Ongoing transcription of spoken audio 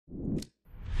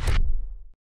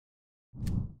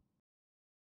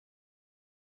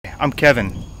I'm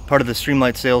Kevin, part of the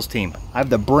Streamlight sales team. I have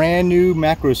the brand new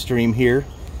MacroStream here.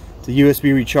 It's a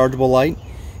USB rechargeable light,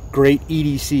 great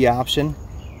EDC option.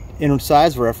 In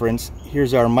size reference,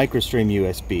 here's our MacroStream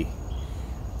USB.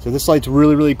 So this light's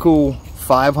really cool,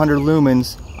 500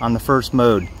 lumens on the first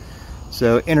mode.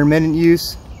 So intermittent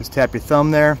use, just tap your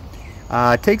thumb there.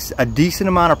 It takes a decent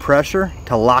amount of pressure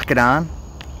to lock it on,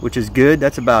 which is good.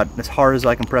 That's about as hard as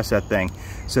I can press that thing.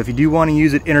 So if you do want to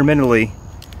use it intermittently,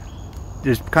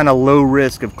 there's kind of low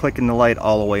risk of clicking the light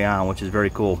all the way on, which is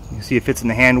very cool. You can see it fits in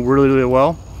the hand really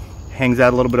well. Hangs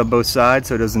out a little bit on both sides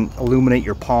so it doesn't illuminate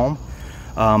your palm.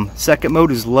 Second mode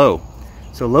is low.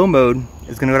 So low mode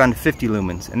is going to go down to 50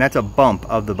 lumens, and that's a bump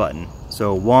of the button.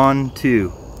 So 1,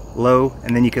 2, low,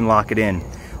 and then you can lock it in.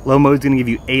 Low mode is going to give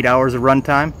you 8 hours of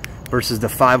runtime versus the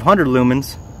 500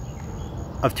 lumens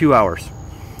of 2 hours.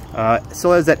 It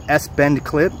still has that S-bend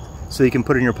clip, so you can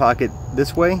put it in your pocket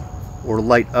this way or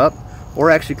light up, or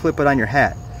actually clip it on your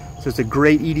hat. So it's a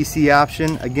great EDC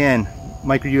option. Again,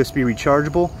 micro USB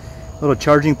rechargeable. Little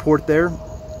charging port there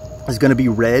is going to be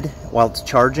red while it's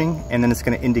charging, and then it's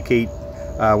going to indicate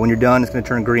when you're done, it's going to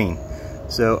turn green.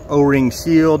 So O-ring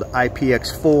sealed,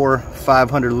 IPX4,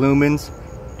 500 lumens.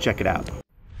 Check it out.